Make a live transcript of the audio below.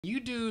You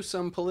do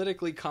some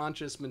politically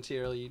conscious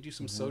material. You do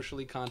some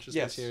socially conscious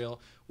Yes. material.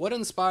 What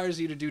inspires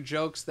you to do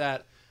jokes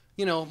that,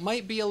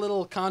 might be a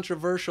little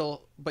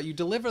controversial, but you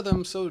deliver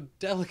them so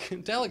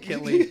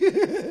delicately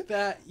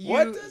that you...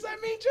 What does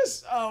that mean?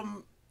 Just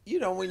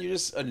when you're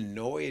just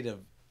annoyed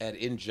at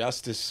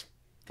injustice,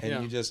 and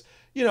Yeah. you just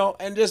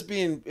and just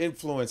being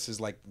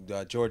influences like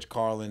George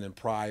Carlin and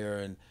Pryor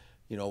and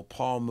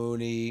Paul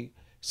Mooney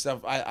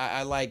stuff.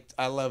 I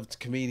loved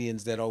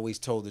comedians that always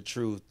told the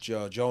truth.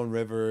 Joan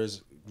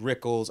Rivers,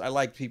 Rickles. I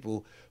like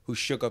people who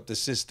shook up the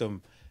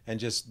system and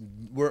just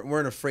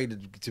weren't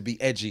afraid to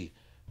be edgy,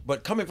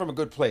 but coming from a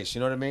good place. You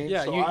know what I mean?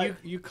 Yeah, So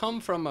you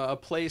come from a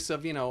place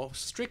of,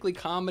 strictly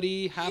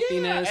comedy, yeah,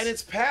 happiness. and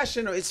it's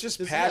passion. It's just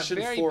It's, passion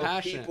very for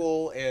passionate.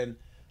 people. And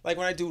like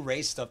when I do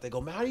race stuff, they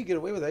go, "Man, how do you get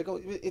away with it?" I go,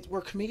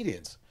 "We're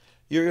comedians.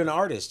 You're an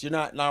artist. You're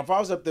not." Now, if I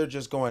was up there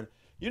just going,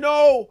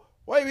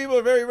 white people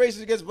are very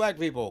racist against black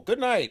people. Good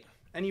night.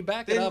 And you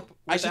back it Then up with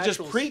I should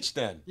actual... just preach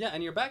then. Yeah,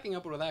 and you're backing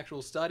up with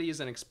actual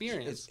studies and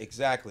experience.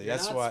 Exactly. You're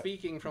That's not why.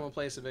 speaking from a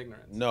place of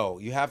ignorance. No,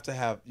 you have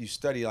to you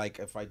study, like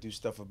if I do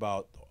stuff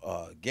about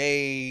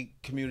gay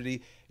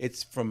community,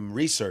 it's from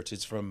research.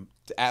 It's from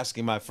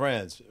asking my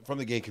friends from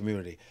the gay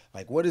community.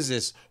 Like, what is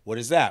this? What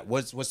is that?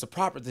 What's the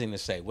proper thing to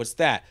say? What's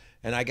that?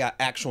 And I got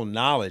actual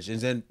knowledge. And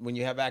then when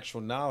you have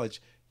actual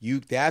knowledge,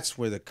 that's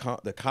where the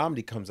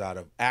comedy comes out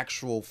of,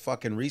 actual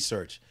fucking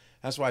research.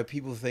 That's why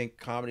people think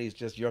comedy is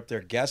just you're up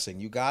there guessing.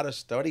 You gotta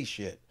study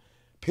shit.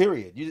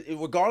 Period.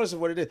 Regardless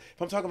of what it is.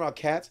 If I'm talking about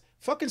cats,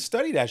 fucking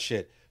study that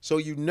shit. So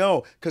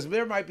because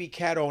there might be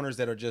cat owners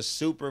that are just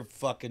super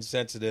fucking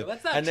sensitive. Well,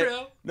 that's not and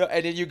true.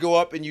 And then you go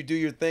up and you do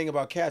your thing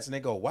about cats, and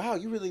they go, "Wow,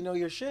 you really know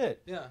your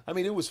shit." Yeah. I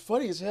mean, it was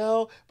funny as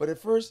hell, but at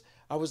first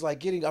I was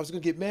gonna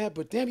get mad,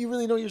 but damn, you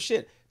really know your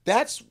shit.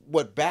 That's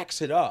what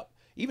backs it up.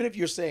 Even if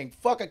you're saying,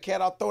 "Fuck a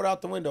cat, I'll throw it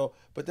out the window,"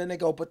 but then they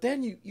go, "But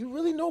then you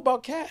really know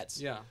about cats."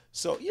 Yeah.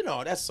 So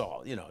that's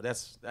all.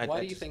 Why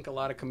do you think a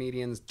lot of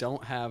comedians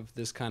don't have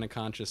this kind of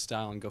conscious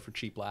style and go for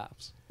cheap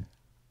laughs?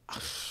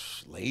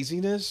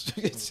 Laziness?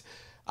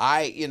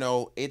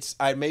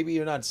 Maybe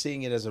you're not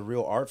seeing it as a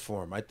real art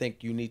form. I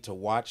think you need to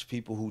watch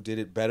people who did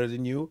it better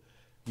than you.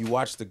 You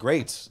watch the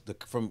greats.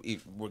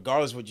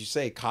 Regardless of what you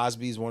say,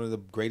 Cosby's one of the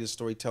greatest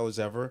storytellers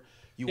ever.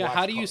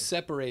 How do you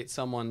separate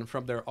someone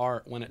from their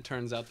art when it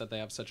turns out that they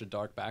have such a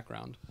dark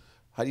background?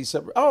 How do you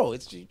separate? Oh,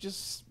 it's you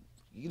just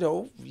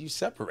you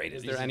separate it.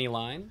 Is there any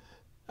line?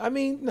 I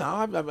mean, no.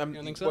 I'm You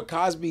don't think so? What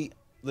Cosby?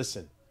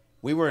 Listen,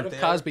 we weren't What if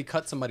there. Cosby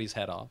cut somebody's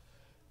head off?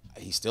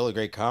 He's still a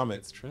great comic.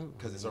 It's true.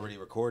 Because it's already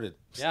recorded.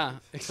 Yeah.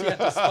 Despite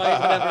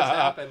whatever's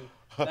happened,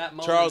 that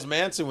moment. Charles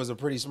Manson was a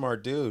pretty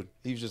smart dude.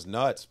 He was just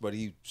nuts, but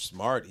he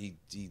smart. He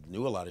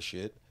knew a lot of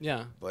shit.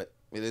 Yeah. But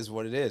it is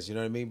what it is. You know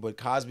what I mean? But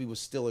Cosby was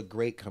still a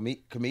great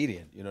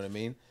comedian. You know what I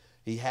mean?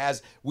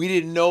 We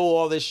didn't know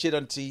all this shit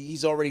until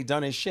he's already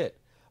done his shit.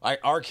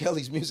 R.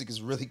 Kelly's music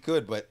is really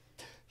good, but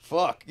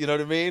fuck, you know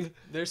what I mean?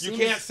 You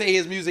can't say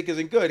his music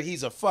isn't good.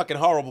 He's a fucking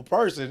horrible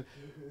person.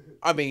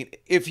 I mean,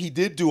 if he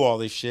did do all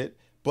this shit,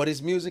 but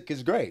his music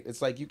is great.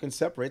 It's like you can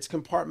separate. It's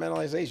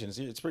compartmentalization.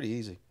 It's pretty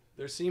easy.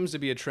 There seems to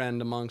be a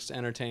trend amongst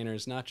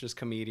entertainers, not just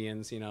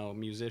comedians,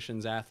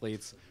 musicians,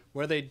 athletes,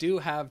 where they do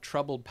have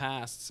troubled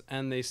pasts,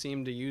 and they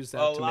seem to use that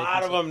to make A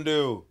lot of them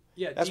do.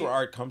 Yeah, that's where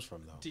art comes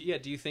from, though. Do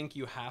you think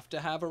you have to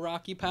have a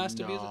rocky past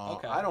to be?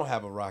 Okay. I don't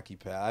have a rocky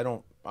past.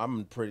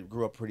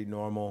 Grew up pretty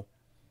normal.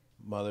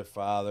 Mother,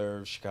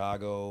 father,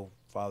 Chicago.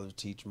 Father,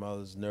 teacher,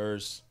 mother's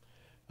nurse.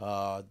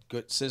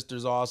 Good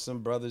sister's awesome.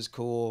 Brother's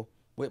cool.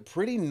 We're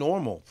pretty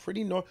normal.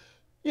 The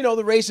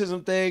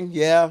racism thing,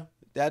 yeah,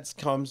 that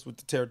comes with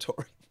the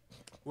territory.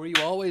 Were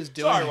you always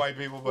doing? Sorry, white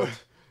people, but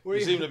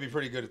you seem to be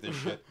pretty good at this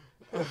shit.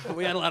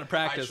 We had a lot of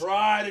practice. I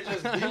tried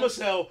to just be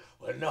myself,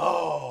 but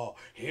no,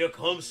 here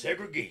comes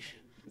segregation.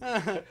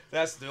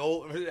 That's the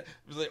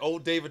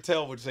old David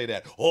Tell would say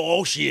that.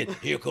 Oh shit,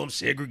 here comes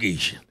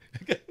segregation.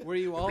 Were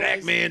you always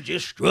black man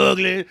just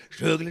struggling?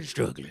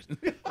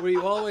 Were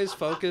you always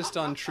focused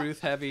on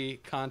truth-heavy,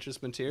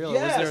 conscious material,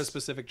 or was there a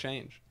specific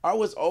change? I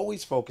was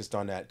always focused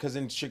on that because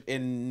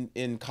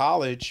in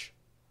college,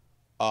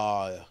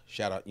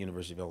 shout out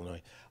University of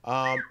Illinois,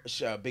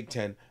 Big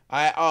Ten.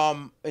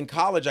 In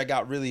college I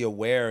got really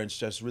aware and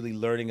just really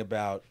learning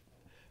about,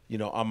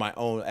 on my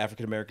own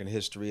African American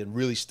history and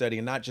really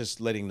studying, not just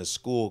letting the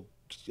school,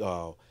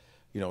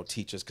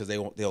 teach us because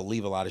they'll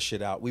leave a lot of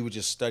shit out. We would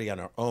just study on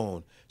our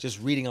own,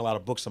 just reading a lot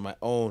of books on my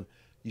own.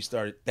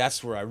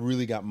 That's where I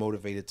really got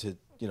motivated to,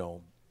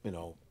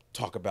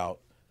 talk about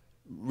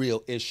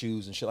real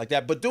issues and shit like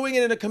that, but doing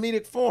it in a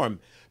comedic form.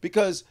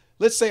 Because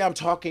let's say I'm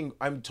talking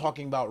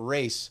about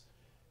race,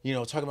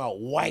 talking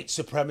about white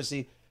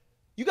supremacy.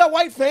 You got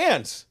white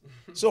fans.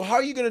 So how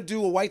are you going to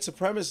do a white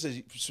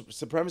supremacy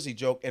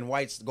joke and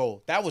whites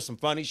go, that was some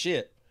funny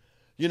shit?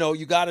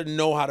 You got to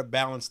know how to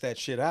balance that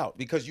shit out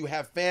because you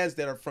have fans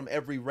that are from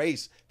every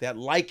race that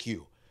like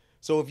you.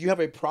 So if you have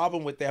a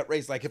problem with that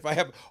race, like if I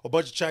have a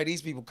bunch of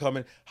Chinese people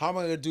coming, how am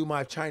I going to do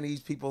my Chinese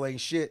people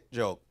ain't shit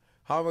joke?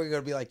 How am I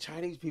going to be like,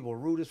 Chinese people are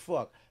rude as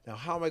fuck? Now,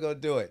 how am I going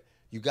to do it?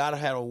 You got to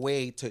have a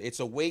way it's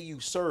a way you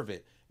serve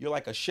it. you're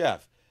like a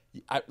chef.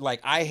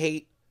 I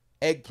hate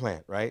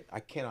eggplant, right? I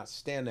cannot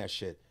stand that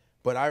shit.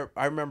 But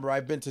I remember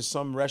I've been to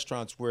some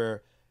restaurants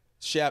where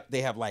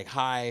they have like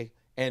high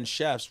end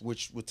chefs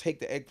which would take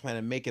the eggplant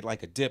and make it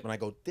like a dip, and I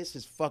go, this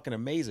is fucking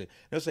amazing.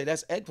 They'll say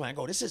that's eggplant. I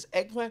go, this is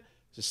eggplant.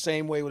 It's the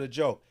same way with a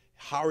joke.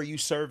 How are you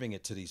serving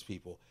it to these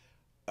people?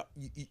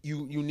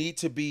 You need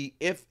to be,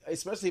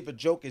 especially if a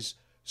joke is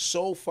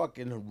so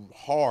fucking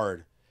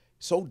hard,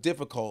 so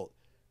difficult.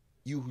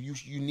 You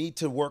need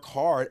to work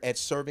hard at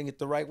serving it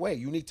the right way.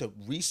 You need to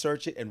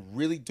research it and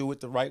really do it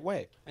the right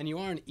way. And you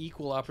are an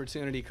equal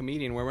opportunity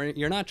comedian where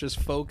you're not just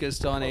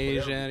focused on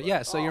Asian.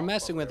 Yeah, so you're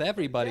messing with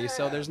everybody.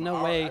 So there's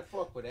no way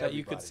that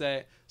you could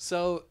say.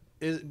 So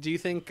do you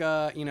think,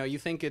 you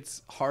think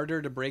it's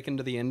harder to break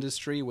into the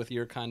industry with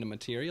your kind of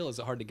material? Is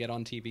it hard to get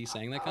on TV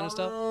saying that kind of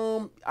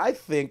stuff? I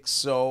think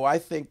so. I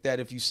think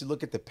that if you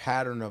look at the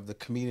pattern of the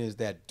comedians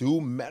that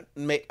do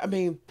make,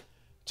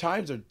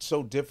 times are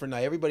so different now.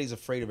 Everybody's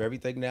afraid of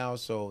everything now,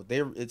 so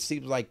it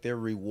seems like they're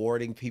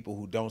rewarding people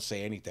who don't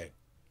say anything.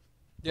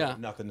 Yeah,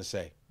 nothing to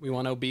say. We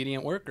want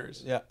obedient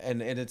workers. Yeah,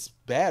 and it's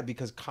bad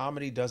because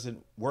comedy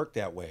doesn't work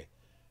that way.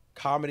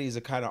 Comedy is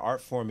a kind of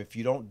art form. If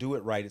you don't do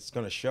it right, it's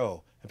gonna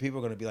show, and people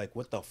are gonna be like,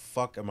 "What the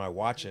fuck am I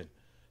watching?"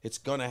 It's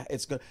gonna,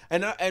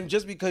 and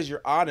just because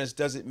you're honest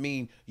doesn't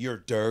mean you're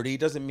dirty.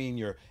 Doesn't mean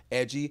you're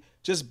edgy.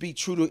 Just be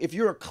true to. If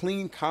you're a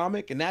clean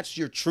comic and that's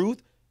your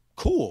truth,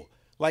 cool.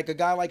 Like a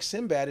guy like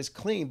Sinbad is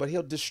clean, but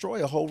he'll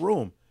destroy a whole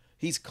room.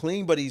 He's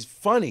clean, but he's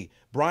funny.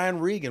 Brian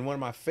Regan, one of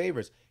my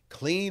favorites,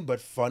 clean but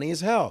funny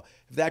as hell.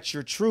 If that's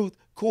your truth,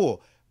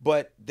 cool.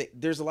 But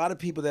there's a lot of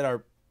people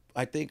that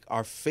I think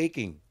are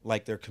faking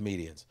like they're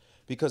comedians,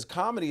 because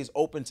comedy is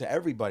open to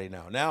everybody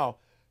now. Now,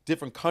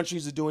 different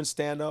countries are doing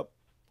stand-up.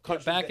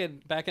 Back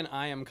in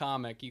I Am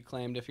Comic, you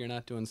claimed if you're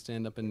not doing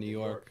stand-up in New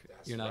York,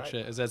 you're not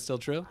shit. Is that still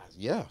true?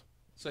 Yeah.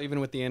 So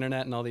even with the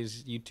internet and all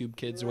these YouTube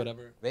kids or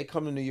whatever? They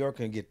come to New York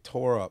and get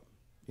tore up.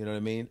 You know what I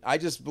mean? I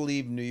just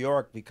believe New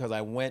York because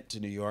I went to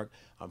New York.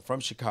 I'm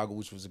from Chicago,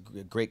 which was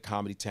a great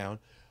comedy town.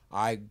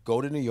 I go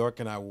to New York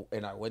and I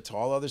went to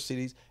all other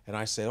cities and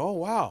I said, oh,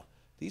 wow,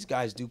 these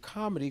guys do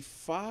comedy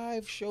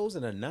 5 shows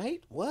in a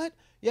night? What?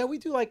 Yeah, we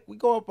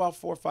go up about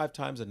 4 or 5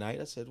 times a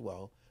night. I said,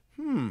 well,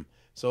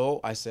 So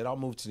I said, I'll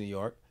move to New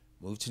York.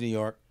 Moved to New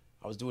York.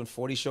 I was doing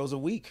 40 shows a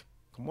week.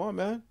 Come on,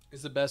 man.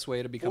 Is the best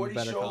way to become a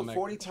better comic.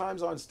 40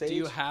 times on stage. Do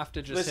you have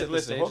to just hit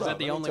the stage? Is that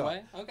the only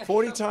way? Okay.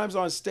 40 times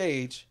on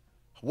stage.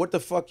 What the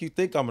fuck you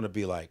think I'm going to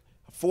be like?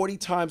 40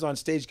 times on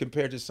stage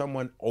compared to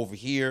someone over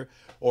here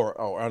or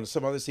on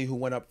some other scene who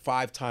went up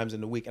 5 times in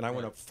the week, and I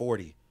went up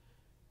 40.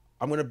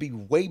 I'm going to be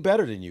way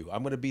better than you.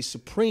 I'm going to be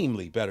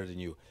supremely better than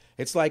you.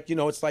 It's like,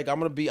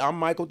 I'm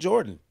Michael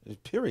Jordan,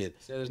 period.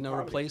 So there's no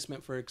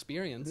replacement for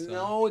experience. So.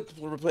 No,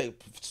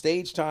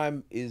 stage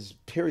time is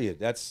period.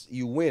 That's,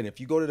 you win. If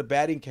you go to the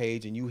batting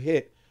cage and you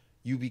hit,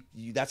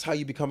 that's how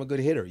you become a good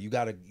hitter. You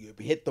got to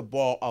hit the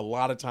ball a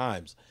lot of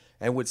times.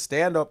 And with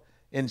stand-up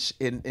in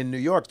New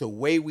York, the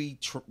way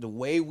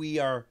we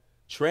are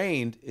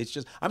trained, it's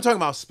just, I'm talking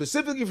about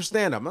specifically for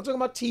stand-up. I'm not talking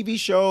about TV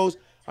shows.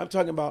 I'm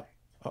talking about,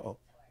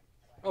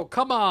 Oh,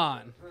 come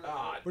on.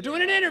 We're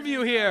doing an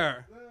interview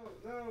here.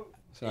 No.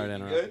 Sorry to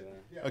interrupt.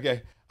 Yeah.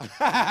 Okay.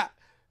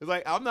 It's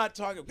like, I'm not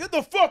talking. What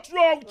the fuck's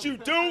wrong with you,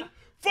 dude?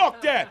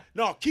 Fuck that.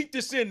 No, keep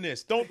this in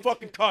this. Don't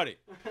fucking cut it.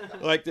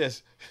 Like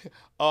this.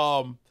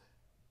 And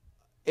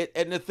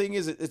the thing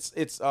is,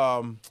 it's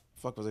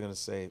fuck was I gonna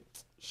say?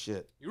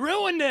 Shit. You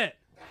ruined it.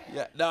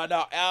 Yeah.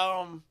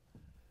 No.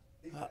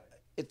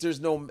 There's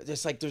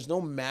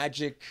no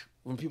magic.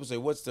 When people say,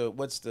 what's the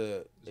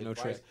There's no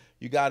trick.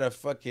 You gotta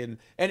fucking,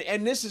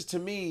 and this is to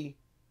me,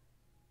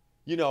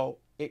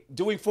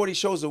 doing 40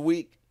 shows a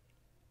week,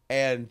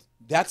 and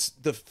that's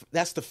the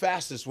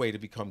fastest way to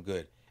become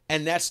good,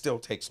 and that still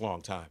takes a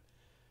long time.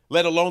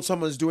 Let alone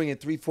someone's doing it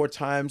 3-4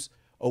 times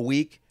a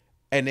week,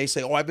 and they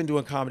say, oh, I've been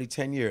doing comedy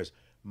 10 years.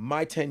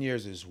 My 10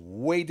 years is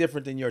way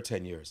different than your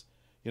 10 years.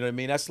 You know what I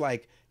mean? That's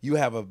like you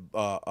have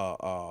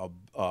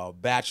a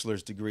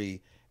bachelor's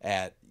degree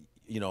at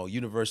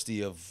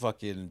University of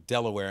fucking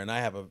Delaware, and I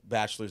have a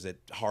bachelor's at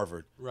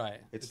Harvard. Right.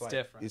 It's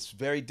different. It's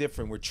very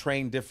different. We're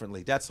trained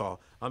differently. That's all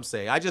I'm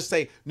saying. I just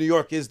say New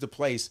York is the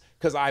place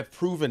because I've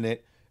proven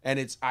it, and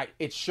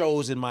it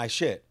shows in my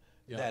shit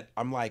that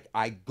I'm like,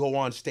 I go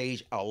on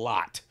stage a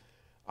lot.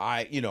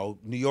 New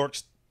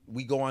York's,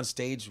 we go on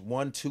stage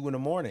 1, 2 in the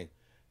morning.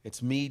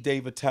 It's me,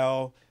 Dave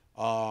Attell,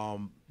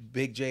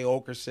 Big J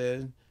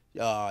Okerson.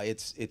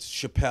 It's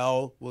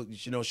Chappelle. Well,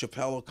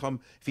 Chappelle will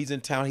come if he's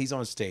in town. He's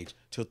on stage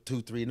till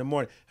 2, 3 in the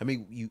morning. I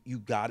mean, you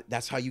got it.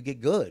 That's how you get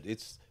good.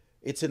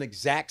 It's an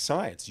exact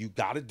science. You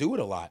got to do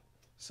it a lot.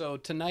 So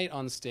tonight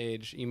on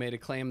stage, you made a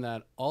claim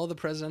that all the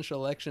presidential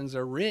elections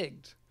are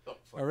rigged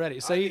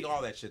already. So I think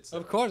all that shit's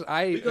of course,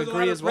 I because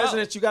agree as well.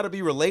 Presidents, you got to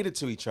be related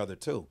to each other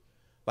too.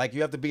 Like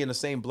you have to be in the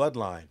same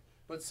bloodline.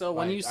 But so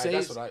when you say,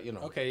 that's what I, you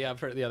know. okay, yeah,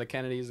 I've heard, yeah, the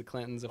Kennedys, the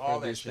Clintons, I've All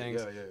heard that these shit,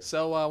 things. yeah.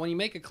 So when you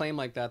make a claim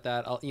like that,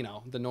 you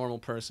know, the normal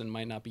person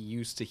might not be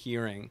used to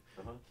hearing.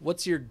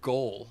 What's your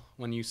goal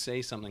when you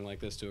say something like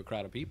this to a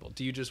crowd of people?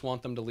 Do you just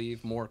want them to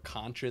leave more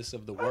conscious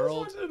of the world?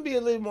 I just want them to be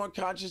a little more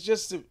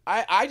conscious.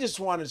 I just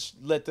want to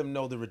let them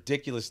know the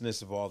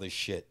ridiculousness of all this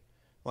shit.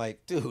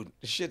 Like, dude,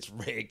 the shit's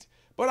rigged.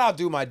 But I'll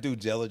do my due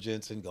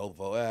diligence and go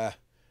vote.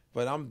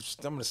 But I'm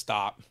gonna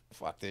stop.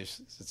 Fuck this.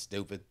 It's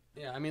stupid.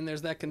 Yeah, I mean,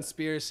 there's that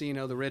conspiracy, you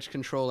know, the rich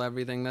control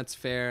everything. That's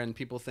fair, and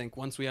people think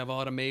once we have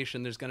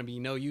automation, there's going to be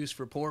no use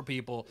for poor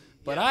people.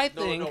 But I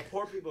think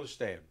poor people are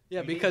staying.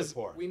 yeah, because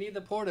we need the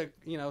poor to,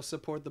 you know,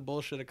 support the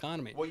bullshit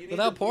economy.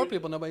 Without poor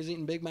people, nobody's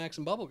eating Big Macs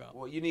and bubblegum.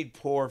 Well, you need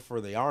poor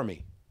for the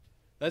army.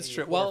 That's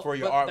true. Well, but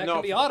that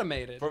can be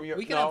automated.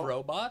 We can have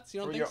robots. You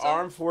don't think so? For your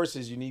armed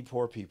forces, you need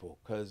poor people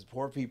because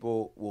poor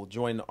people will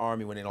join the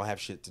army when they don't have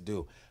shit to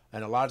do.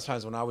 And a lot of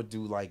times when I would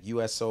do like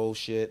USO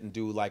shit and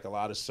do like a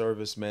lot of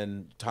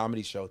servicemen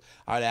comedy shows,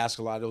 I'd ask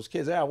a lot of those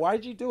kids, "Yeah, why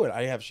did you do it?" I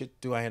didn't have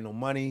shit to do. I had no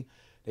money.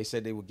 They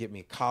said they would get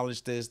me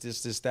college this,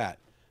 that.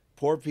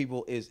 Poor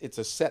people it's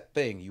a set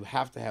thing. You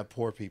have to have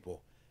poor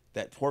people.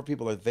 That poor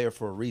people are there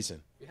for a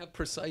reason. We have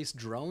precise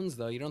drones,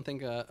 though. You don't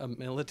think a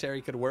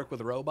military could work with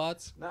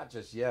robots? Not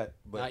just yet,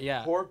 but not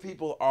yet. Poor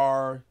people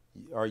are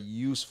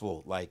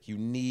useful. Like you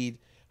need.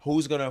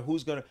 How's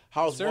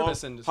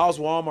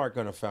Walmart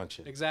gonna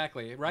function?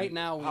 Exactly. Right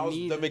now how's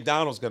the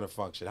McDonald's gonna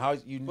function?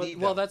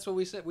 Well, that's what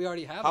we said. We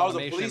already have how's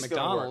automation the police at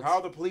McDonald's. How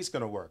are the police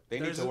gonna work? They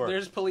need to work.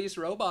 There's police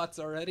robots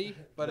already,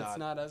 but it's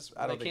not as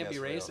they can't be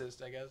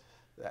racist, I guess.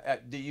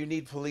 Do you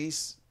need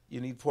police?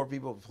 You need poor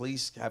people.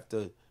 Police have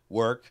to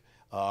work.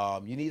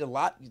 You need a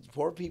lot.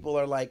 Poor people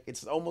are like,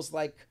 it's almost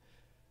like,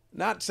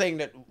 not saying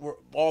that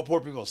all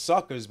poor people are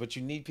suckers, but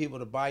you need people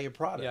to buy your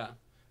product. Yeah.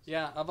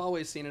 Yeah, I've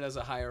always seen it as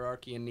a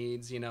hierarchy of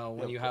needs. You know,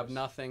 when you have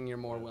nothing, you're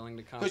more willing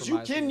to compromise.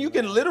 Because you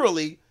can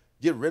literally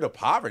get rid of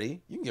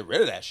poverty. You can get rid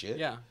of that shit.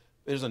 Yeah.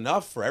 There's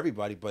enough for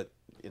everybody, but,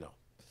 you know.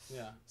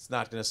 Yeah. It's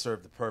not going to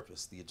serve the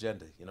purpose, the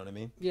agenda. You know what I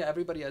mean? Yeah,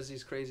 everybody has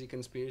these crazy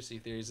conspiracy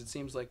theories. It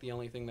seems like the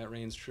only thing that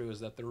reigns true is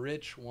that the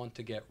rich want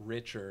to get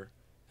richer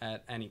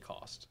at any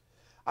cost.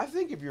 I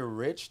think if you're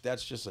rich,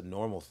 that's just a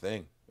normal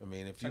thing. I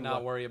mean, if you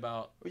not worry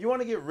about... You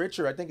want to get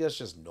richer, I think that's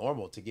just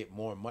normal to get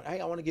more money. Hey,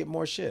 I want to get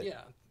more shit.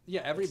 Yeah.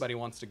 Yeah, everybody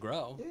wants to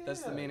grow. Yeah,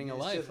 that's the meaning of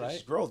life, right?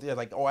 It's growth. Yeah,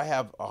 like, I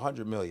have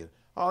 100 million.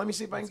 Oh, let me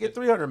see if I can get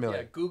 300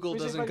 million. Yeah, Google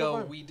doesn't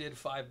go, we did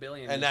 5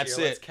 billion and this that's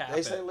year. it. Let's cap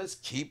they say, let's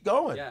keep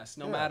going. Yes,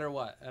 no matter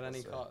what, at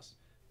any cost.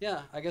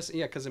 Yeah, I guess,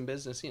 yeah, because in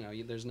business, you know,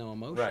 there's no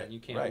emotion. Right, you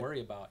can't worry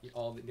about the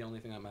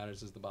only thing that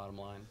matters is the bottom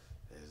line.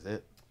 Is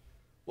it?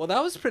 Well,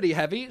 that was pretty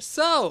heavy.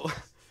 So,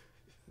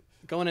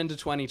 going into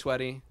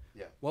 2020,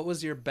 what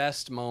was your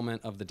best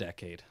moment of the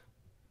decade?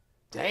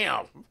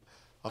 Damn.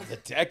 Of the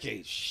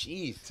decade,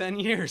 sheath. 10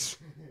 years.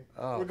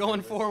 Oh, we're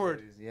going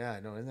forward. Yeah,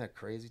 I know. Isn't that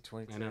crazy?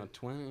 20. I know.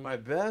 20. My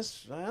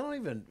best. I don't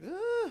even.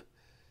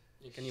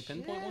 Can you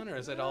pinpoint one, or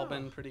has it all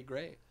been pretty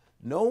great?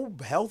 No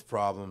health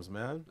problems,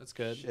 man. That's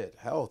good. Shit,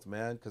 health,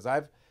 man. Because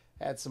I've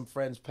had some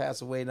friends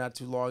pass away not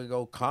too long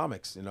ago.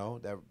 Comics, you know,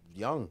 that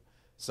young.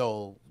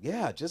 So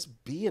yeah,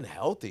 just being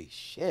healthy.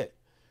 Shit,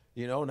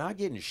 you know, not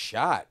getting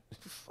shot.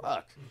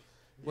 Fuck.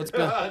 What's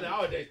been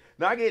nowadays?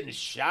 Not getting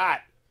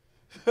shot.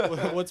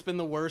 What's been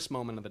the worst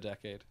moment of the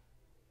decade?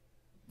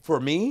 For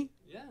me?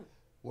 Yeah.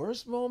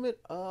 Worst moment?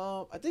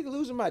 I think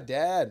losing my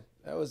dad.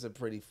 That was a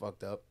pretty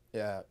fucked up.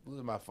 Yeah,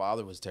 losing my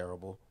father was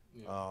terrible.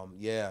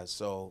 Yeah.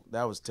 So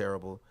that was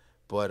terrible.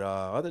 But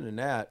other than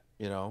that,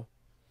 you know,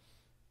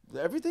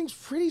 everything's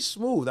pretty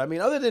smooth. I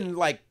mean, other than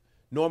like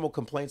normal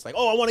complaints like,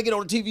 oh, I want to get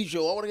on a TV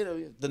show. I want to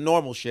get the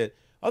normal shit.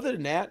 Other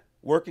than that,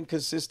 working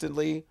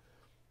consistently,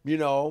 you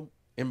know,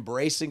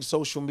 embracing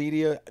social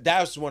media.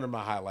 That's one of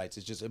my highlights.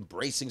 It's just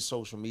embracing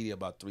social media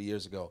about 3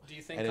 years ago. Do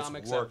you think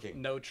comics have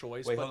no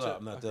choice? Wait, hold on.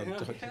 I'm not done.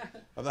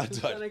 I'm not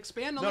done.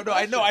 Expand on no,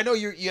 I know.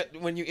 You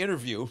when you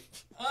interview,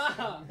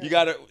 you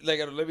gotta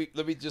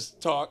let me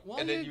just talk,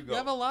 and then you go. You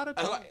have a lot of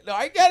time. No,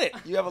 I get it.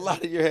 You have a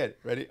lot in your head.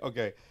 Ready?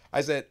 Okay. I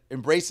said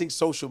embracing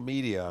social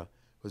media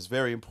was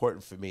very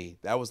important for me.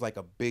 That was like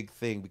a big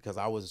thing because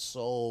I was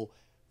so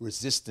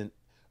resistant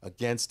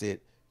against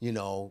it. You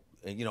know.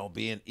 And, you know,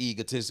 being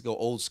egotistical,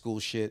 old school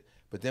shit.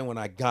 But then when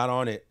I got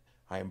on it,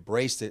 I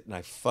embraced it and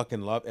I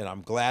fucking loved it. And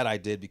I'm glad I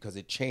did because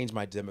it changed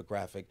my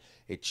demographic.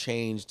 It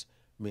changed,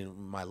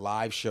 my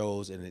live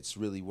shows, and it's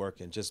really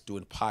working. Just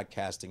doing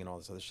podcasting and all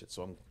this other shit.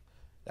 So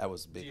that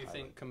was a big. Do you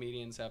think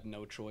comedians have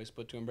no choice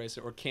but to embrace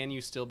it? Or can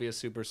you still be a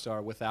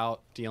superstar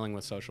without dealing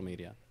with social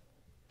media?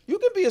 You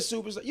can be a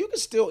superstar. You can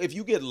still, if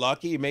you get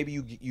lucky,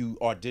 maybe you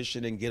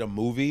audition and get a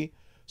movie,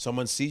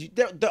 someone sees you.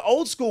 The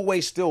old school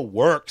way still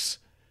works.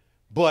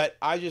 But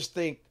I just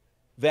think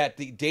that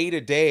the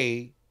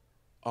day-to-day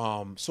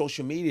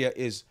social media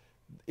is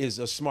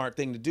a smart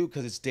thing to do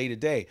because it's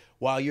day-to-day.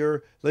 While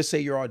let's say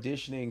you're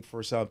auditioning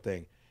for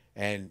something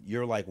and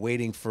you're like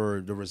waiting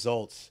for the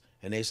results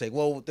and they say,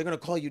 well, they're going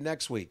to call you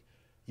next week.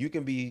 You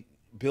can be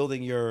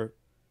building your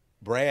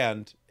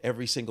brand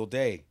every single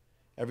day.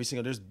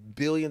 There's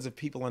billions of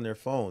people on their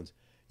phones.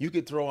 You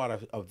could throw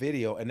out a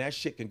video and that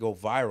shit can go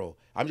viral.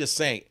 I'm just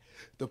saying,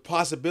 the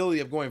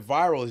possibility of going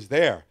viral is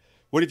there.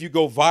 What if you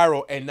go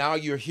viral and now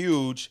you're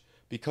huge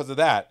because of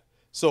that?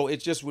 So it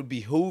just would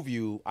behoove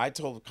you. I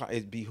told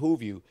it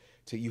behoove you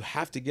you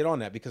have to get on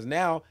that, because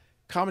now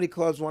comedy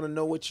clubs want to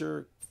know what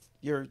your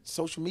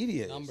social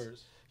media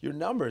is. Your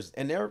numbers.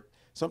 And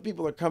some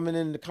people are coming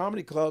into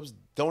comedy clubs,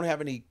 don't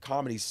have any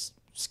comedy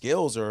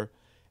skills,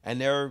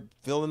 and they're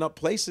filling up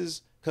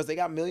places because they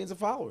got millions of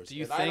followers. Do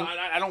you think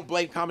I don't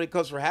blame comedy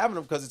clubs for having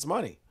them, because it's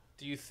money.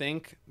 Do you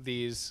think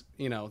these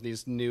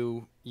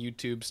new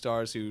YouTube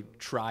stars who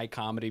try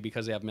comedy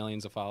because they have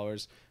millions of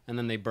followers and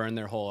then they burn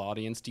their whole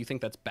audience, do you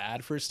think that's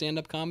bad for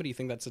stand-up comedy? Do you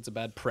think that sets a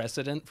bad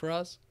precedent for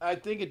us? I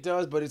think it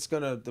does, but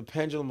the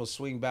pendulum will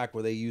swing back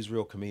where they use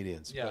real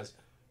comedians. Yes.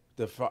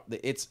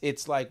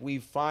 It's like we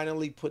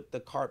finally put the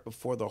cart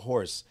before the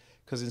horse,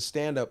 because in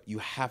stand-up you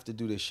have to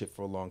do this shit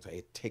for a long time.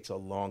 It takes a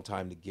long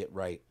time to get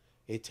right.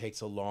 It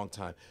takes a long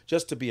time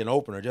just to be an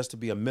opener, just to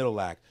be a middle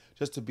act,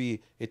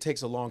 it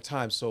takes a long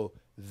time. So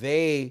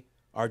they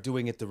are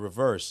doing it the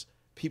reverse.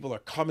 People are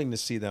coming to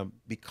see them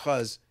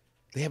because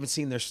they haven't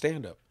seen their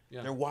stand-up.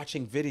 Yeah. They're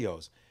watching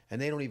videos and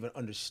they don't even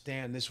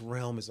understand this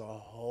realm is a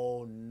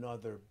whole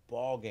nother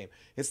ball game.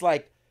 It's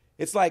like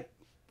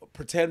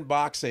pretend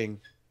boxing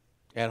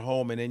at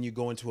home, and then you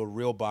go into a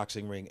real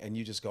boxing ring and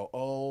you just go,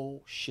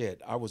 oh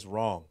shit, I was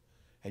wrong.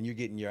 And you're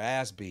getting your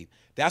ass beat.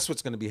 That's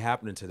what's going to be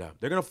happening to them.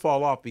 They're going to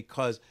fall off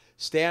because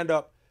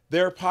stand-up,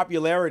 their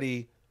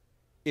popularity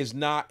is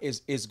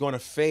going to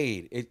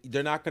fade.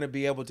 They're not going to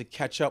be able to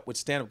catch up with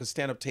stand-up, because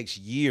stand-up takes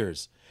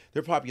years.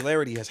 Their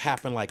popularity has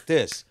happened like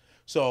this.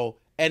 So,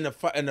 and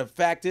the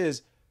fact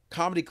is,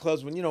 comedy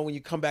clubs, when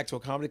you come back to a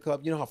comedy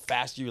club, you know how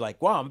fast you're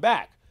like, wow, I'm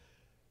back.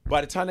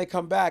 By the time they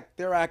come back,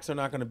 their acts are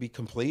not going to be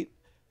complete.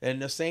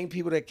 And the same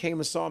people that came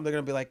and saw them, they're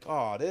going to be like,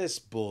 oh, this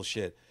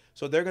bullshit.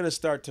 So they're going to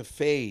start to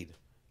fade.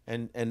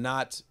 And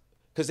not,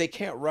 because they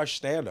can't rush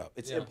stand-up.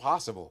 It's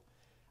impossible.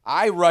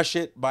 I rush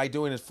it by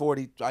doing it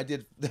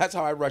that's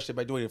how I rushed it,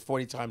 by doing it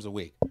 40 times a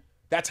week.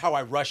 That's how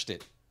I rushed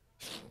it.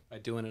 By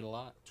doing it a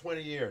lot.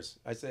 20 years.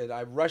 I said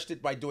I rushed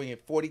it by doing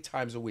it 40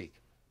 times a week.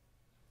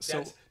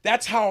 So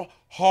that's how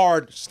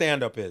hard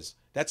stand-up is.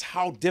 That's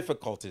how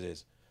difficult it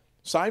is.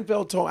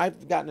 Seinfeld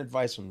I've gotten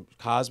advice from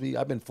Cosby.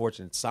 I've been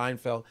fortunate.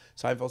 Seinfeld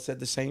said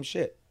the same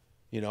shit.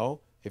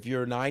 If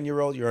you're a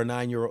 9-year-old, you're a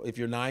 9-year-old. If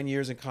you're 9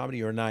 years in comedy,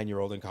 you're a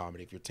 9-year-old in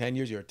comedy. If you're 10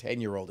 years, you're a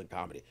 10-year-old in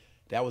comedy.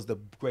 That was the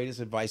greatest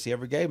advice he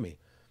ever gave me.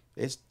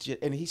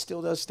 And he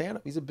still does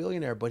stand-up. He's a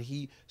billionaire, but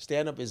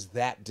stand-up is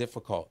that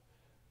difficult,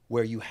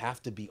 where you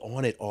have to be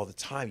on it all the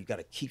time. You got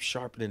to keep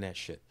sharpening that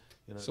shit.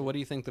 So what do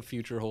you think the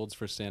future holds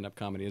for stand-up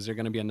comedy? Is there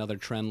going to be another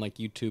trend like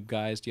YouTube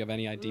guys? Do you have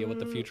any idea what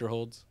the future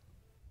holds?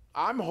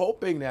 I'm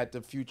hoping that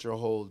the future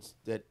holds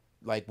that,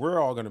 like, we're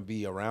all going to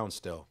be around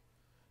still.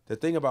 The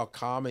thing about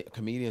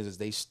comedians is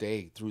they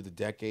stay through the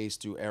decades,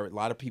 through era. A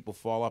lot of people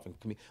fall off.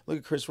 Look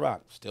at Chris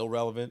Rock, still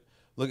relevant.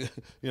 Look at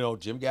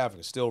Jim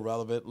Gaffigan, still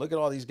relevant. Look at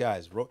all these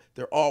guys.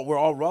 We're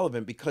all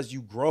relevant because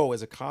you grow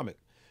as a comic.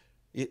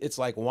 It's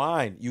like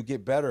wine. You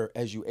get better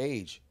as you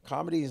age.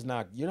 Comedy is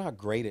not. You're not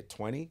great at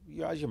 20.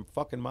 You're out of your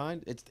fucking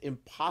mind. It's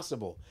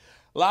impossible.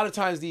 A lot of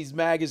times these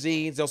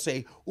magazines, they'll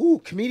say,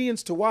 "Ooh,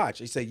 comedians to watch."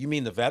 They say, "You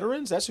mean the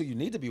veterans? That's who you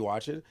need to be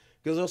watching."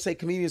 Because they'll say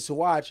comedians to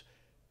watch.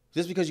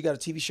 Just because you got a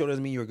TV show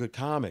doesn't mean you're a good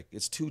comic.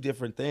 It's two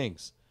different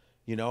things,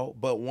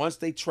 But once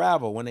they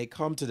travel, when they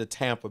come to the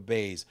Tampa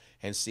Bays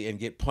and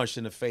get punched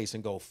in the face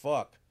and go,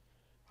 fuck,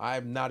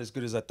 I'm not as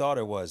good as I thought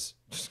I was.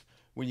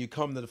 When you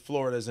come to the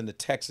Floridas and the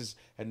Texas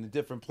and the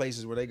different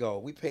places where they go,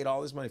 we paid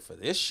all this money for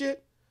this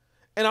shit?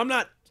 And I'm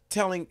not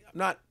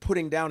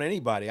putting down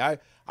anybody.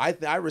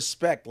 I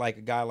respect, like,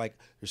 a guy like,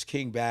 there's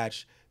King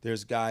Batch.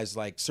 There's guys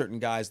like certain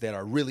guys that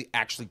are really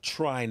actually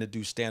trying to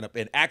do stand-up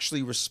and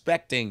actually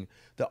respecting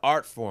the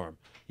art form.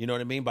 You know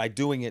what I mean? By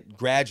doing it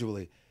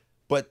gradually.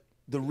 But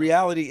the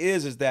reality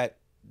is that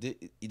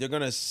they're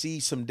going to see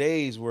some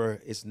days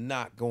where it's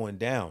not going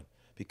down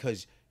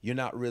because you're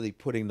not really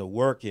putting the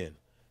work in.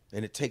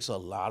 And it takes a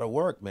lot of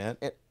work, man.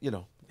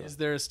 Is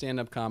there a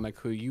stand-up comic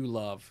who you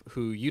love,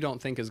 who you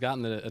don't think has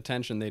gotten the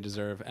attention they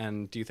deserve?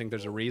 And do you think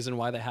there's a reason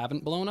why they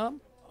haven't blown up?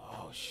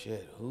 Oh,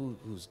 shit.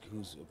 Who's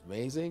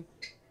amazing?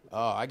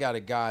 Oh, I got a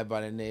guy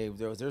by the name,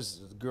 there's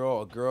a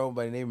girl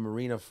by the name of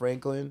Marina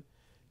Franklin.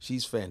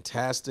 She's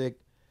fantastic.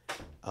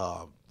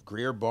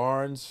 Greer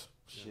Barnes,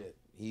 shit,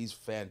 he's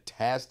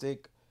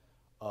fantastic.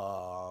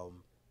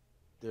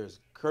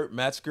 There's Kurt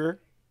Metzger.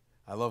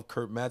 I love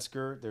Kurt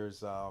Metzger.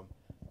 There's,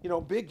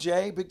 Big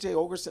J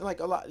Ogerson, like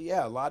a lot.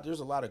 There's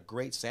a lot of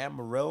great, Sam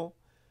Morril.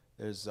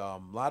 There's a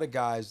lot of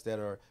guys that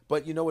are,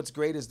 but what's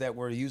great is that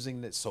we're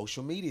using the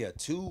social media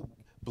to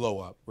blow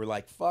up. We're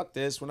like, fuck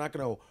this. We're not,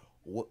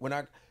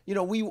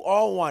 we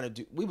all want to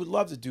do, we would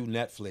love to do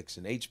Netflix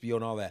and HBO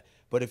and all that.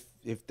 But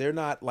if they're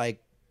not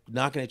like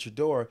knocking at your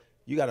door,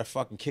 you got to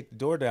fucking kick the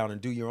door down and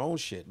do your own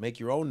shit, make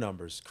your own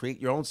numbers, create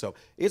your own stuff.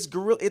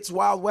 It's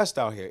Wild West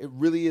out here. It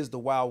really is the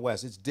Wild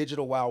West. It's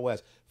digital Wild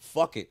West.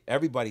 Fuck it.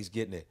 Everybody's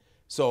getting it.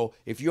 So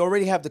if you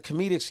already have the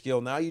comedic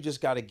skill, now you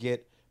just got to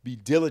be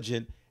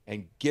diligent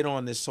and get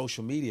on this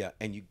social media,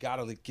 and you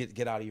gotta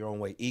get out of your own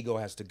way. Ego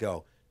has to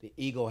go. The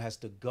ego has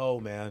to go,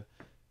 man,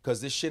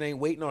 because this shit ain't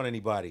waiting on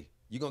anybody.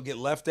 You're gonna get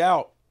left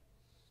out,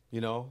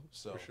 you know.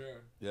 So For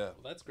sure. yeah. Well,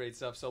 that's great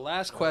stuff. So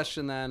last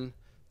question then.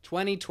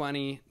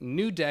 2020,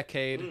 new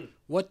decade.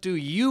 What do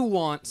you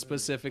want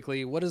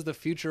specifically? What does the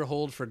future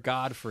hold for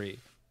Godfrey?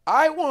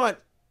 I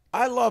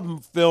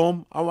love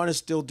film. I want to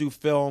still do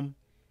film.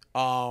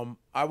 I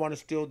want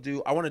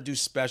to do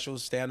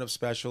specials, stand-up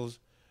specials.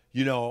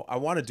 You know, I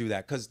want to do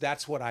that because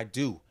that's what I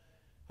do.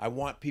 I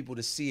want people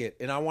to see it,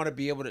 and I want to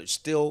be able to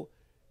still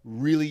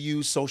really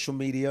use social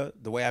media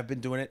the way I've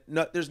been doing it.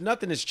 No, there's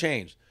nothing that's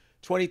changed.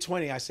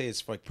 2020, I say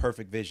it's like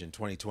perfect vision.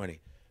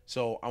 2020.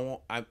 So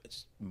I'm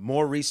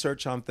more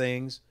research on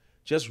things,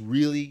 just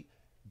really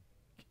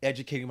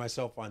educating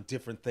myself on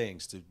different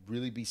things to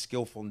really be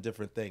skillful in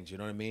different things. You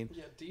know what I mean?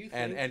 Yeah. Do you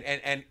think?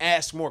 And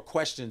ask more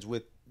questions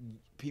with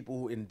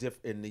people who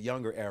in the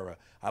younger era.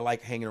 I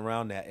like hanging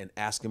around that and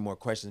asking more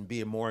questions,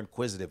 being more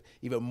inquisitive,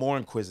 even more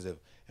inquisitive,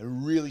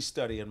 and really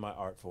studying my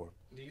art form.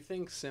 Do you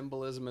think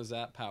symbolism is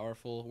that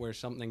powerful, where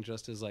something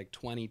just is like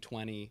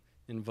 2020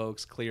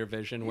 invokes clear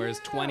vision, whereas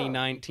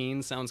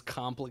 2019 sounds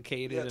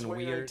complicated and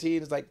weird?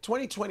 2019 is like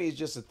 2020 is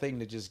just a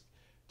thing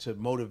to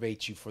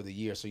motivate you for the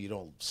year, so you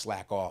don't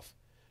slack off.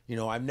 You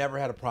know, I've never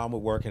had a problem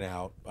with working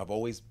out. I've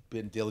always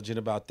been diligent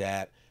about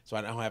that, so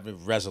I don't have a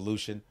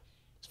resolution.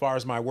 As far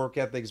as my work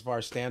ethic, as far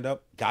as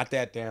stand-up, got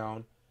that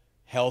down.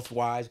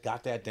 Health-wise,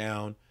 got that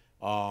down.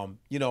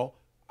 You know,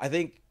 I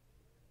think.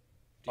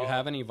 Do you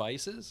have any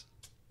vices?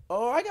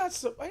 Oh, I have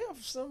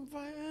some.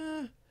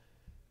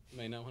 You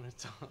may not want to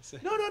toss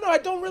it. No. I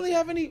don't really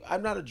have any.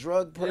 I'm not a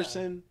drug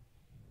person.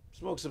 Yeah.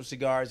 Smoke some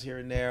cigars here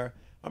and there.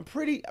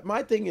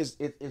 My thing is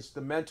it's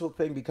the mental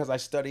thing, because I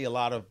study a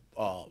lot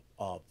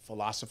of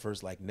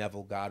philosophers like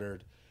Neville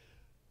Goddard,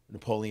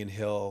 Napoleon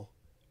Hill,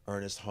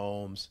 Ernest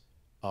Holmes.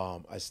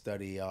 I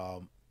study.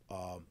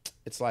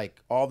 It's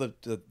like all the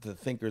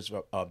thinkers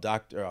of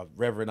Dr.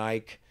 Reverend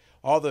Ike.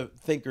 All the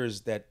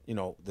thinkers that, you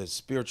know, the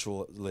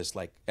spiritualists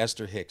like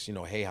Esther Hicks, you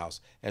know, Hay House,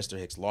 Esther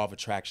Hicks, Law of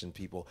Attraction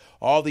people,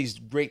 all these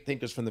great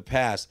thinkers from the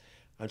past.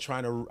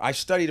 I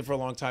studied it for a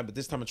long time, but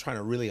this time I'm trying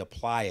to really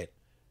apply it.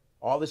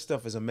 All this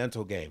stuff is a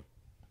mental game.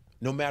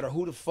 No matter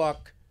who the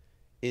fuck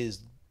is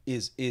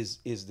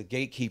the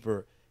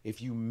gatekeeper,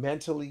 if you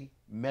mentally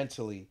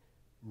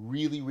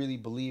really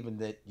believe in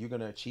that you're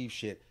gonna achieve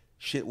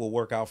shit will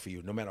work out for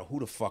you. No matter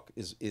who the fuck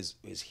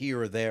is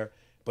here or there,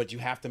 but you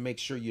have to make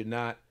sure you're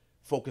not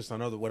focused on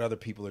what other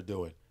people are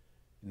doing,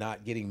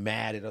 not getting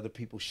mad at other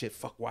people's shit.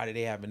 Fuck, why do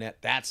they have that?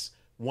 That's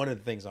one of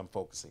the things I'm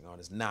focusing on,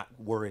 is not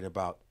worrying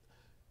about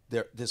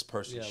this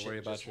person's shit. Worry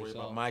about Just yourself.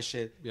 worry about my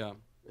shit. Yeah.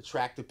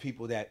 Attract the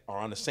people that are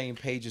on the same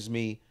page as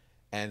me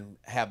and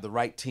have the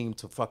right team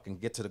to fucking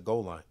get to the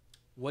goal line.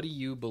 What do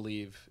you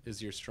believe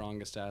is your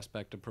strongest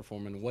aspect of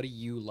performing? What do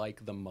you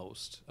like the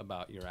most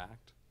about your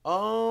act?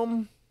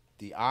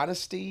 The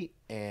honesty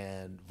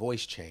and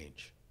voice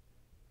change.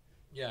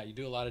 Yeah, you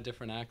do a lot of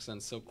different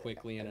accents so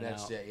quickly in and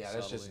out.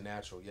 That's just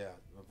natural. Yeah,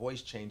 the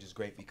voice change is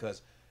great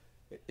because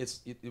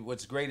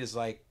what's great is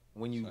like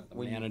when you. The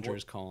manager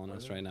is calling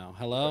us right now.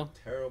 Hello.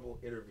 Terrible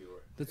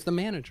interviewer. That's the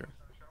manager.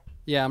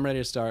 Yeah, I'm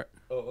ready to start.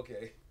 Oh,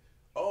 okay.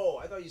 Oh,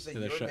 I thought you said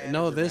your manager.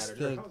 No, the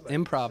like,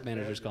 improv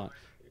manager's calling.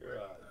 You're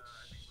a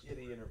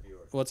shitty interviewer.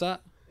 What's that?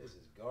 This is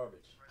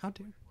garbage. How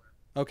dare?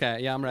 Okay,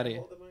 yeah, I'm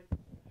ready.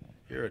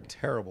 You're a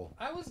terrible.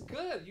 I was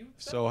good.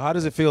 So how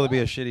does it feel to be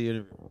a shitty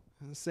interviewer?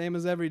 Same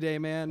as every day,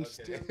 man.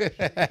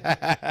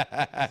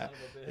 Okay.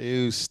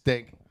 You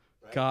stink.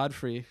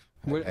 Godfrey.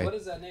 Okay. What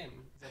is that name?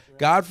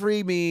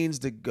 Godfrey means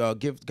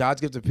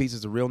God's gift of peace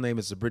is the real name.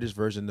 It's the British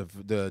version.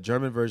 The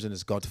German version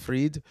is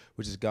Gottfried,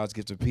 which is God's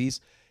gift of peace.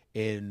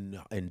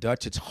 In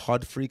Dutch, it's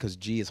Godfrey, because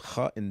G is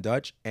H in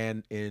Dutch,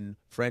 and in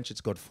French,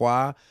 it's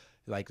Godfrey,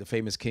 like the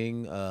famous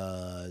king,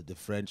 the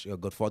French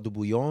Godefroy du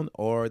Bouillon,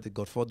 or the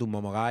Godefroy du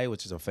Montmirail,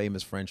 which is a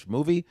famous French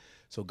movie.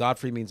 So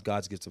Godfrey means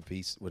God's gift of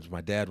peace, which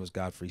my dad was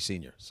Godfrey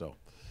Sr. So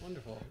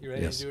wonderful. You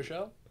ready to do a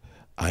show?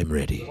 I'm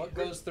ready. What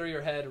goes through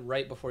your head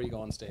right before you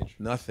go on stage?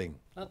 Nothing.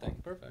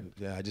 Perfect.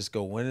 Yeah, I just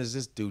go, when is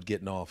this dude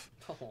getting off?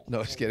 Oh,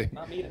 no, just kidding.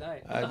 Not me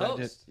tonight. I'm the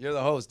host. You're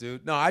the host,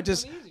 dude. No,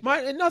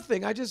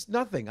 nothing. I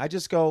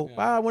just go,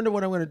 wow, I wonder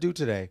what I'm going to do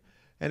today.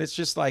 And it's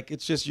just like,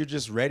 you're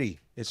just ready.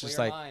 It's clear just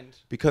like, mind.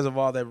 Because of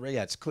all that,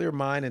 it's clear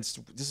mind, and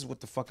this is what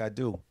the fuck I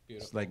do.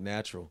 Beautiful. It's like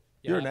natural.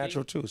 You're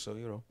natural too, so,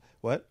 you know.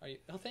 What?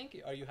 Thank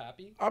you. Are you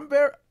happy? I'm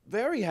very,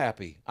 very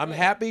happy. I'm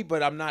happy,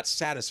 but I'm not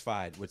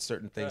satisfied with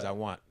certain things I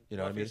want. You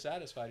know what I mean? If you're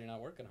satisfied, you're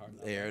not working hard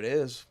enough. There it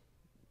is.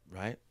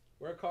 Right?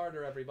 Work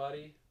harder,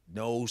 everybody.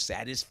 No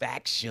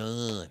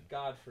satisfaction.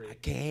 Godfrey. I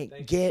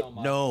can't get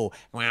no.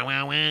 Wow,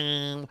 wow,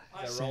 wow.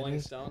 Is that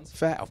Rolling Stones?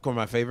 Of course,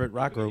 my favorite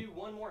rock group. We do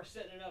one more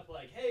setting it up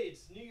like, hey,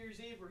 it's New Year's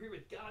Eve. We're here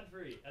with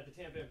Godfrey at the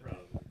Tampa Improv.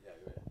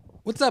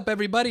 What's up,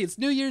 everybody? It's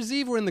New Year's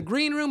Eve. We're in the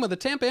green room of the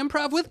Tampa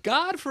Improv with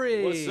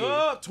Godfrey. What's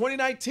up?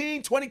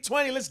 2019,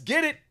 2020. Let's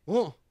get it.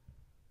 Whoa.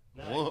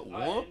 Nice.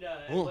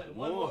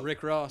 One more.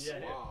 Rick Ross. Yeah,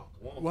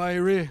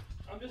 Wiry.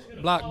 I'm just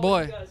gonna Black follow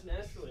boy. you guys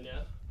naturally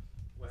now.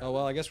 Oh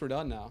well, I guess we're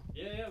done now.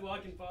 Yeah, well I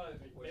can find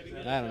maybe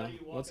get I don't know. you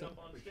What's walking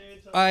up on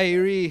stage.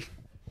 Irie.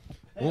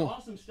 Hey, Whoa.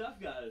 awesome stuff,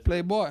 guys.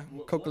 Playboy,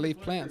 What coca a leaf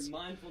pleasure. plants.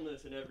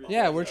 Mindfulness and everything.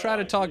 Yeah, we're trying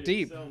to talk Dude,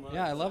 deep. so much.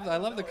 Yeah, I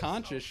love the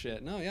conscious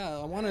shit. No, yeah,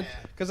 I want to,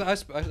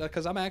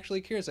 because I'm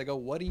actually curious. I go,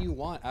 what do you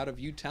want out of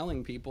you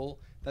telling people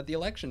that the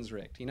election's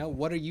rigged? You know,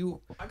 what are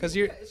you? Because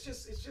you're. It's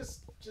just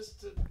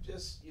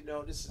you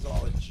know, this is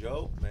all a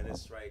joke, man.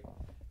 It's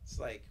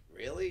like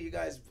really, you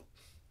guys.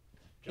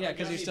 Yeah,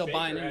 because you're still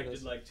buying into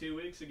this. Like 2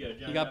 weeks ago.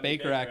 John He got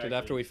Baker acted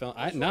after we filmed.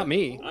 Not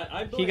me.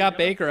 I He got believe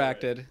Baker God.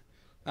 acted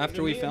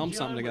after we Me and filmed John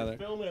something were together.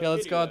 filming a Yeah,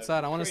 let's go video.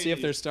 outside. I want to see if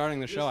Crazy. they're starting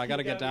the show. I got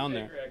to get down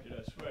there. Baker acted,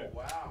 I swear.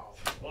 Wow.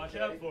 Watch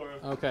out for him.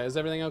 Okay, is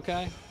everything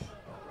okay?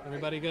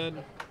 Everybody good?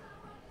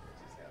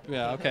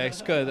 Yeah, okay,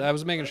 it's good. I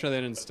was making sure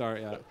they didn't start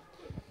yet.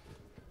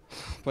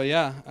 But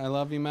yeah, I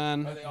love you,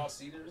 man. Are they all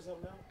seated or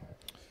something now?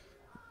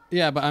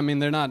 Yeah, but I mean,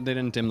 they're not. They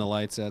didn't dim the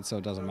lights yet, so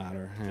it doesn't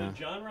matter. So Yeah.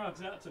 John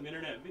rocks out some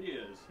internet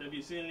videos. Have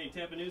you seen any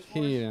Tampa News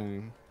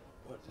Force?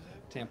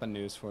 Tampa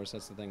News Force.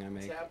 That's the thing I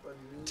make. News.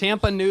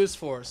 Tampa News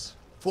Force.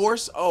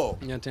 Force? Oh.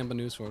 Yeah, Tampa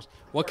News Force.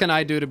 What can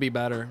I do to be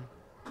better?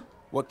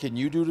 What can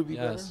you do to be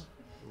Yes.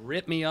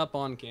 Rip me up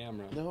on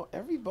camera. better? No,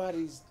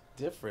 everybody's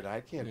different. I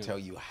can't Yeah. tell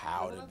you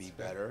how to be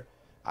better.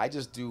 I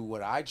just do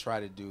what I try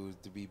to do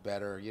to be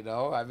better, you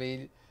know? I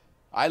mean,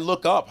 I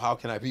look up how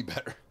can I be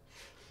better?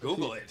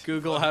 Google it.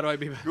 Google, how do I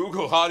be better?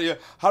 Google, how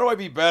do I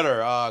be better?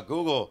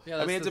 Google. Yeah, I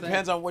that's mean, it the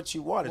depends thing. on what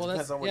you want. It Well,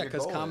 depends on what yeah, your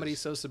because goal comedy's is.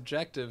 so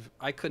subjective.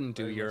 I couldn't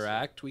do your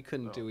act. We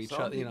couldn't do each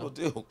Some other. You people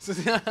know.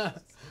 do.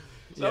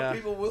 Some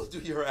people will do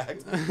your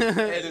act, and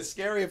it's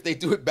scary if they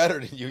do it better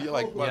than you. You're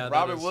like, well, Yeah, that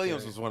Robert is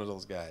Williams scary. was one of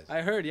those guys.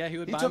 I heard. Yeah, he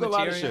would He buy took a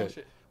lot of material.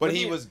 shit, but Wouldn't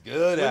he was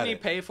good at Wouldn't he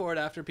it. pay for it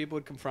after people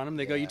would confront him?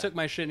 They go, "You Yeah. took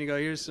my shit," and you go,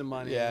 "Here's some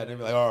money." Yeah, and they'd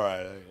be like, all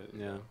right.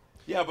 Yeah.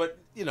 Yeah, but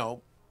you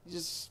know,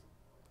 just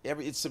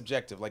it's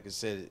subjective. Like I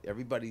said,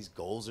 everybody's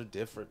goals are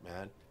different,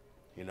 man.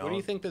 You know. Where do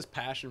you think this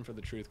passion for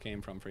the truth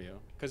came from for you?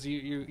 Because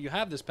you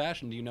have this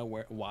passion. Do you know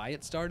why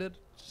it started?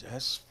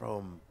 Just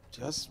from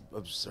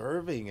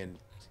observing and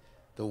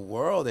the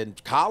world,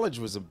 and college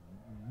was a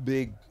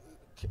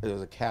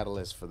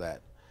catalyst for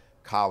that.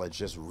 College,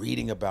 just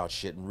reading about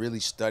shit and really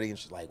studying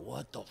shit, like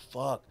what the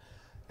fuck,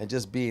 and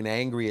just being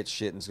angry at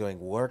shit and going,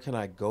 where can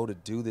I go to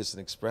do this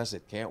and express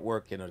it? Can't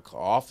work in an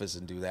office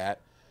and do that.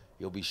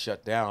 You'll be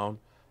shut down.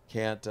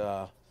 Can't.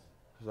 I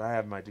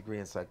have my degree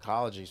in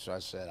psychology, so I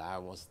said I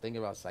was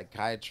thinking about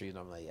psychiatry, and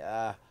I'm like,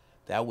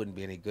 that wouldn't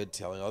be any good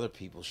telling other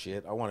people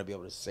shit. I want to be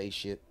able to say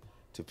shit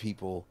to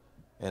people,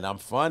 and I'm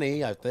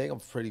funny. I think I'm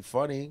pretty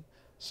funny,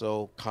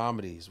 so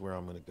comedy is where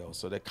I'm gonna go.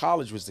 So that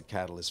college was the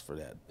catalyst for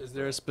that. Is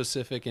there a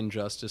specific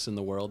injustice in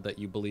the world that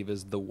you believe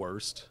is the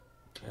worst?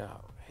 Yeah,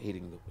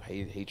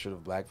 hatred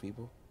of black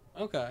people.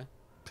 Okay.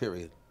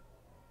 Period.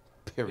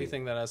 Do you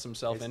think that has some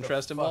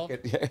self-interest involved?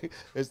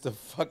 It's the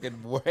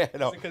fucking worst.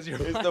 No, Because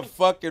you're it's right. the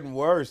fucking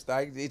worst.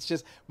 It's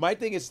just my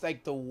thing is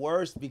like the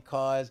worst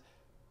because,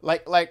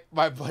 like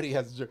my buddy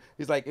has.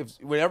 He's like,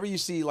 whenever you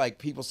see like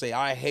people say,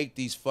 I hate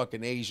these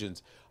fucking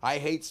Asians, I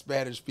hate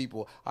Spanish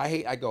people,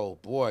 I go,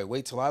 boy,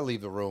 wait till I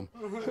leave the room.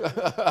 You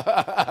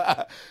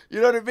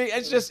know what I mean?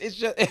 It's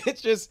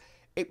just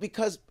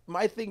because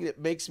my thing that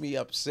makes me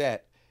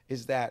upset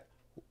is that.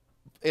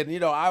 And,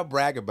 you know, I'll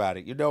brag about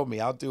it. You know me.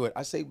 I'll do it.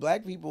 I say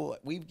black people,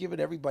 we've given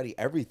everybody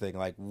everything.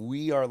 Like,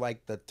 we are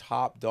like the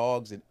top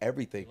dogs in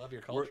everything. Love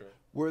your culture.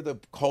 We're the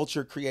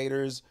culture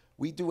creators.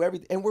 We do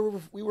everything. And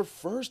we were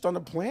first on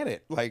the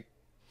planet. Like,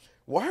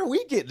 why are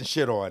we getting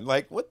shit on?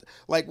 Like, what?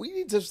 Like, we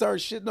need to start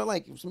shitting on,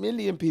 like, some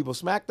Indian people.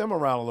 Smack them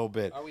around a little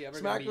bit. Are we ever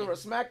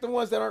Smack the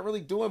ones that aren't really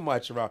doing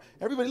much around.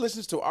 Everybody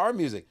listens to our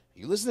music.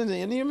 You listening to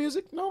Indian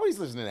music? Nobody's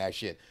listening to that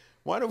shit.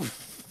 Why don't we...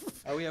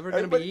 Are we ever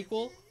going to be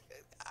equal?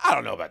 I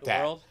don't know about The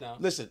that. world? No.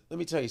 Listen, let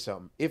me tell you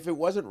something. If it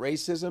wasn't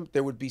racism,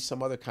 there would be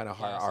some other kind of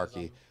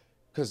hierarchy.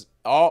 Because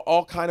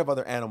all kind of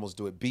other animals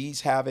do it.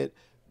 Bees have it.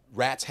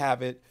 Rats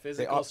have it.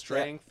 Physical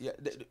strength,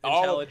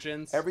 all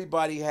intelligence.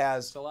 Everybody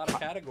has... It's a lot of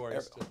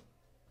categories.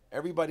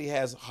 Everybody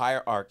has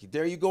hierarchy.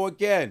 There you go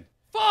again.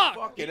 Fuck!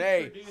 Fucking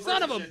A.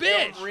 Son of a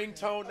bitch!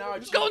 Ringtone now.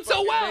 It's going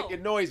so well.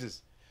 Making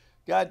noises.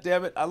 God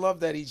damn it. I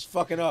love that he's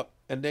fucking up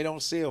and they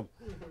don't see him.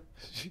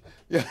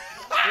 Yeah.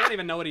 I don't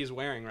even know what he's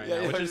wearing right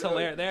now, which is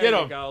hilarious. There Get you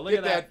him. go. Look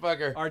Get at that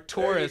fucker. Our There you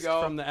tourist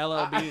go. from the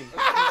LLB.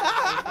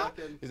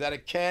 Is that a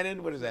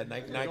cannon? What is that?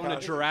 Going to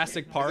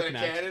Jurassic Park Is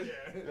that a next. cannon?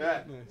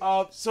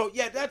 Yeah. So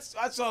yeah, that's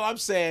all I'm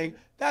saying.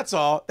 That's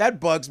all. That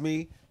bugs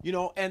me, you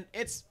know. And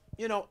it's,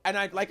 you know, and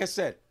I like I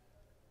said,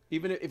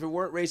 even if it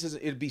weren't racism,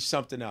 it'd be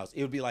something else.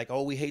 It would be like,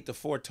 oh, we hate the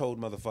four-toed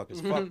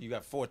motherfuckers. Fuck, you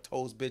got four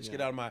toes, bitch.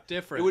 Get out of my.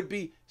 Different. It would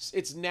be.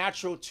 It's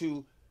natural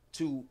to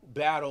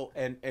battle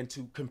and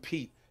to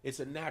compete. It's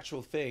a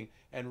natural thing.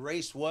 And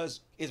race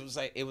was it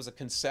was a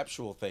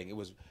conceptual thing. It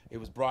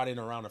was brought in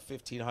around the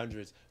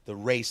 1500s. The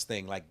race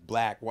thing, like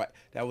black, white,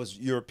 that was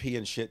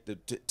European shit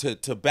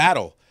to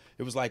battle.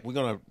 It was like, we're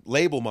gonna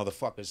label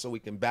motherfuckers so we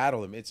can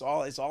battle them. It's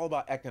all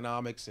about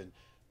economics and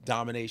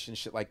domination,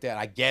 shit like that.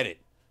 I get it.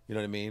 You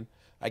know what I mean?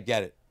 I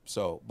get it.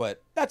 So,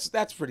 but that's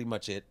pretty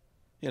much it.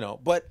 You know,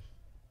 but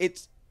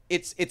it's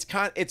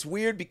it's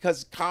weird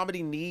because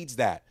comedy needs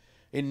that.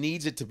 It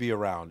needs it to be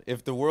around.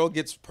 If the world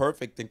gets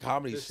perfect, then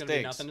comedy There's stinks. gonna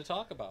be nothing to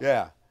talk about.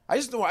 Yeah.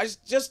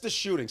 Just the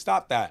shooting.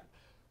 Stop that.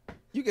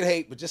 You can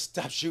hate, but just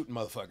stop shooting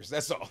motherfuckers.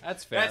 That's all.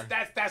 That's fair.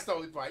 That's the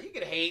only part. You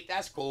can hate,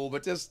 that's cool,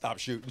 but just stop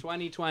shooting.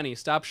 2020,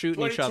 stop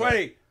shooting each other.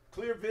 2020,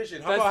 clear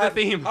vision. That's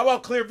the theme. How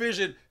about clear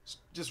vision?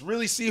 Just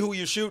really see who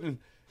you're shooting.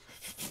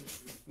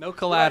 No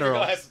collateral.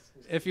 Glasses.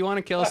 If you want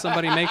to kill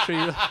somebody, make sure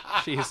you.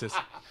 Jesus.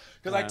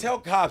 Because I tell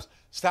cops,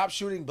 stop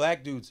shooting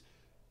black dudes.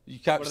 You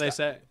cops, What do they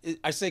say?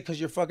 I say because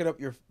you're fucking up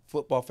your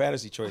football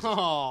fantasy choices.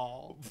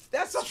 Oh,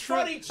 That's a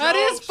funny joke. that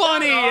is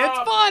funny. Shut It's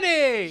up.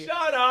 funny.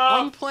 Shut up.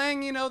 I'm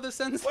playing, the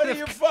sensitive. What are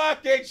you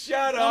fucking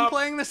shut up? I'm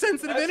playing the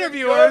sensitive That's a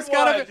interviewer. good It's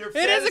gotta one. be. Your It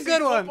is a fantasy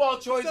good one. Football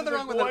There's choices nothing are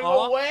wrong with going it.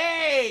 Aw.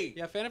 away.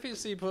 Yeah,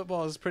 fantasy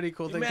football is pretty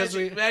cool thing because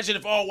Imagine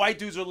if all white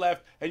dudes are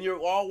left and you're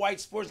all white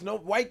sports. No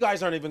white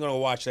guys aren't even gonna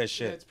watch that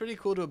shit. it's pretty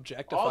cool to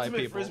objectify Ultimate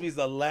people. Frisbee's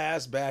the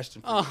last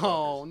bastion. For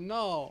Oh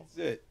no.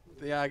 That's it.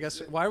 Yeah, I guess.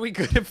 Why are we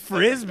good at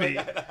frisbee?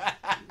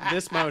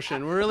 This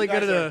motion. We're really You guys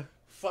good at are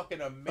fucking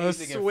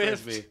amazing at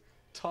swift Frisbee.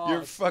 toss.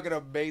 You're fucking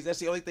amazing. That's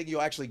the only thing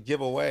you'll actually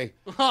give away.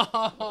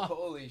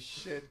 Holy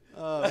shit.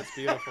 Oh, that's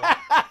beautiful. Well,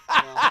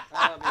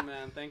 I love you,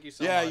 man. Thank you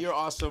so Yeah, much. you're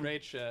awesome.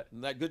 Great shit.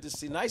 Good to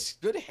see. Nice,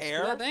 good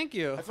hair. Yeah, thank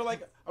you. I feel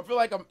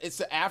like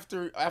it's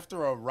after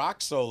a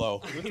rock solo.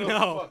 What the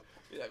know. fuck?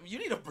 You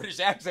need a British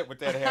accent with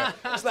that hair.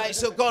 It's like,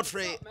 so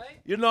Godfrey, What's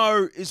up,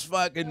 mate? it's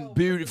fucking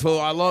beautiful.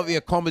 I love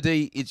your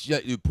comedy. It's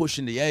you're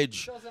pushing the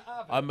edge.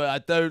 I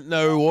don't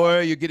know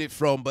where you get it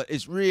from, but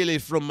it's really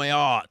from my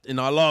art,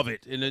 and I love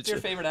it. And What's your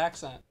favorite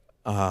accent?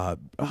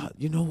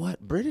 you know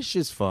what? British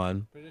is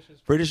fun.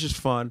 British is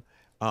fun.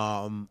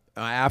 My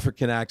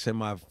African accent,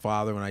 my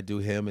father, when I do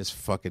him, is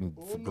fucking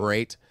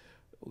great.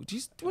 What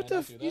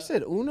the? You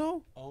said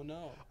Uno? Oh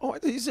no. Oh, I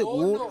thought you said Oh,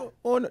 Uno. no.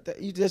 Oh no,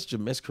 that's your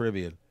Miss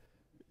Caribbean.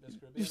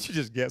 You're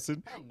just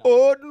guessing. no.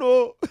 Oh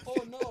no.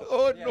 Oh no.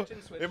 Oh Yeah, no.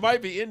 chin switch. It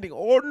might be ending.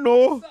 Oh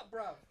no. What's up,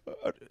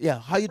 bro? Yeah.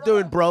 How you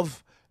doing,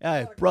 bruv?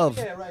 Yeah, bruv.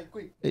 Yeah, right.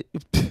 Quick.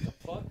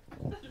 Fuck.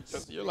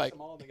 You're like,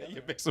 them all together.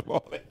 you mix them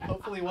all in.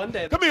 Hopefully one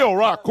day. Come here,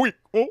 rock, quick.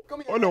 Oh,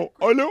 Come here, I know,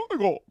 rock, I know, I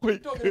go,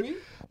 quick. talking to me?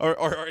 Or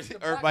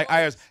black my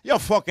eyes, you're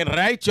fucking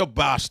right, you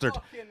bastard.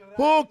 Fucking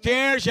Who right,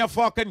 cares, you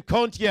fucking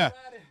cunt, you?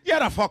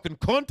 You're a fucking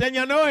cunt and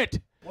you know it.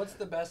 What's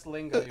the best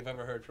lingo you've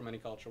ever heard from any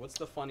culture? What's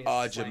the funniest?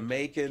 slang?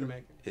 Jamaican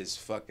is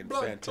fucking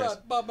Blood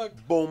fantastic. clot,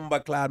 bubba.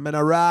 Bomber clad, man,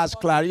 a ras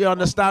clad. You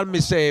understand me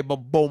say, but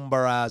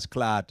bomber ass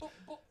clad.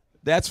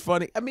 That's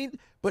funny. I mean,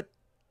 but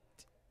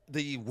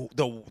the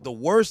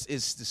worst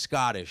is the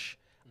Scottish.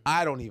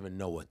 I don't even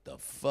know what the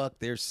fuck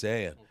they're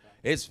saying.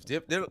 It's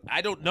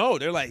I don't know.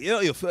 They're like,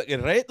 yeah, you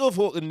fucking right the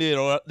fucking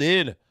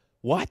there.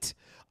 What?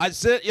 I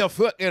said you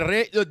fucking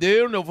right the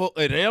there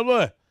fucking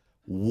there.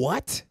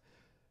 What?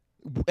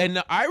 And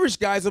the Irish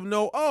guys have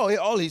no. Oh,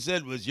 all he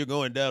said was you're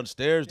going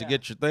downstairs to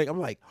get your thing. I'm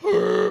like,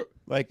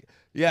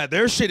 yeah,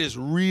 their shit is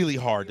really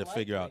hard to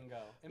figure out. Lingo.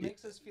 It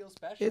makes us feel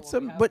special. It's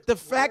when we have but the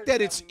fact words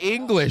that it's we know.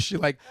 English,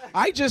 like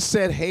I just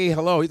said, hey,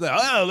 hello. He's like,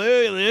 oh,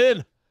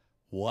 hello,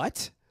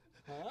 what?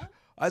 Huh?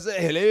 I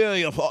said, hello,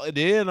 you fucking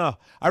dinner.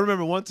 I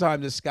remember one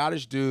time this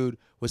Scottish dude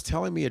was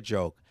telling me a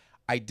joke.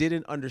 I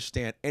didn't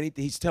understand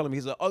anything. He's telling me,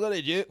 he's like, I got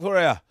a joke for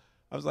you.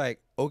 I was like,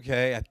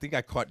 okay, I think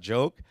I caught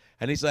joke.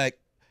 And he's like,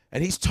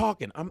 and he's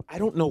talking. I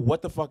don't know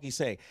what the fuck he's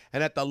saying.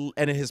 And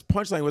his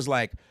punchline was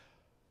like,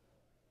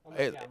 I'm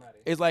ready.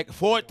 it's like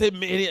 40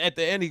 million at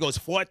the end. He goes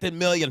 40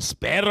 million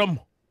sperm.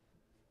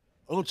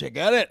 Don't you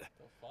get it?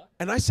 fuck?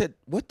 And I said,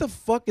 what the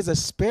fuck is a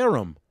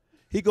sperm?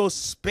 He goes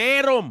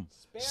sperm,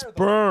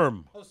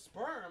 sperm. Oh,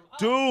 sperm. Oh,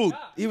 Dude,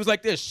 God. he was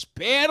like this,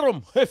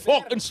 sperm,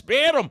 fucking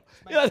sperm.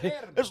 Yeah, sperm.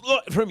 it's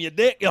look from your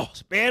dick, yo,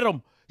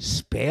 sperm,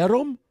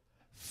 sperm.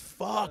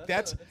 Fuck,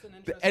 that's that's an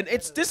interesting and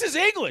it's way to- this is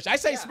English. I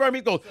say Yeah, sperm,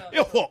 he goes, it's a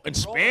you fucking roller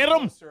sperm,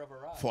 coaster of a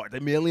ride. 40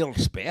 million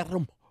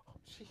sperm,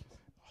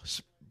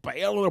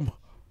 sperm.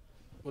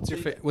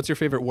 What's your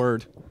favorite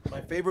word?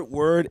 My favorite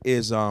word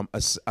is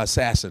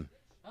assassin.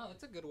 Oh,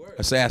 that's a good word.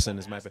 Assassin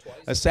is my favorite.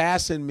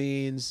 Assassin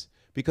means,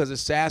 because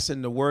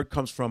assassin, the word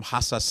comes from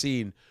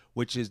hassassin,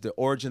 which is the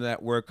origin of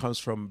that word comes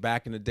from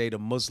back in the day, the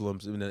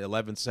Muslims in the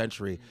 11th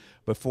century,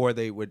 before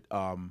they would,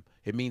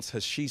 it means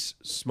hashish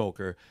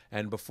smoker,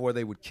 and before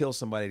they would kill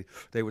somebody,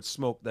 they would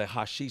smoke the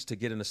hashish to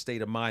get in a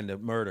state of mind to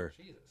murder,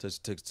 to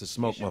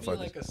smoke You should be motherfuckers.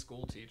 like a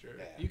school teacher.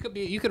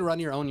 You could run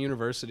your own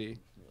university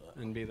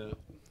and be the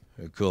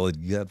I call it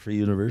Godfrey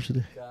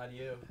University. God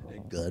you.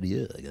 God,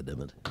 yeah, I got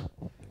it.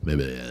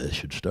 Maybe I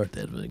should start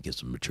that and get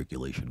some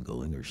matriculation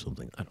going or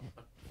something. I don't know.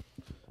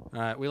 All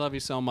right, we love you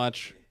so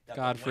much,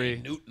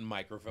 Godfrey. Newton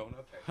microphone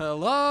up there.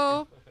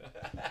 Hello.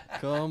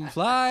 Come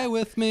fly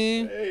with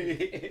me.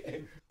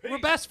 We're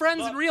best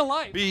friends in real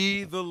life.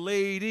 Be the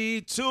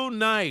lady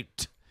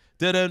tonight.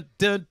 Dun, dun,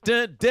 dun,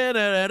 dun,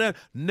 dun, dun.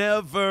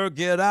 Never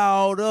get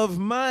out of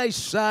my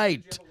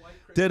sight.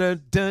 Dun,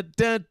 dun, dun,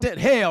 dun, dun.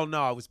 Hell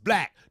no, it was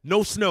black.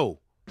 No snow.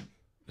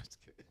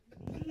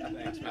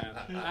 Thanks, man.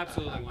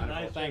 Absolutely wonderful.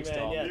 Nice, Thanks, man.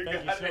 Tom. Yeah,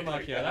 thank you so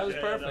much. Yeah, that was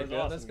perfect, that was dude.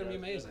 awesome, That's gonna be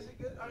guys. amazing.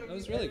 That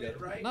was really good.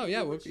 No,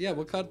 yeah,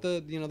 we'll cut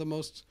the the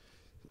most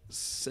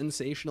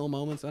sensational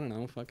moments. I don't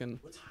know, fucking.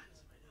 What time is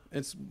it right now?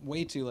 It's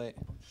way too late.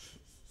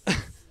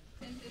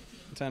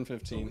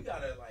 10:15. So we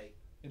gotta like,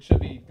 It should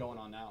be going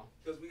on now.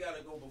 because we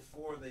gotta go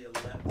before the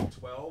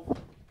 11:12,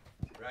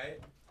 right?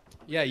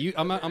 Yeah,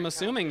 I'm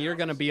assuming you're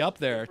gonna be up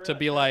there to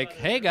be like,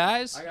 hey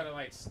guys. I gotta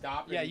like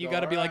stop. Yeah, and you go,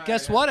 gotta be like, "Alright,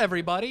 guess what,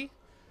 everybody?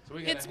 So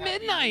we gotta It's have you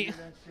midnight. do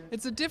that shit?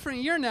 It's a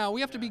different year now.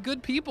 We have to be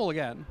good people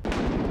again.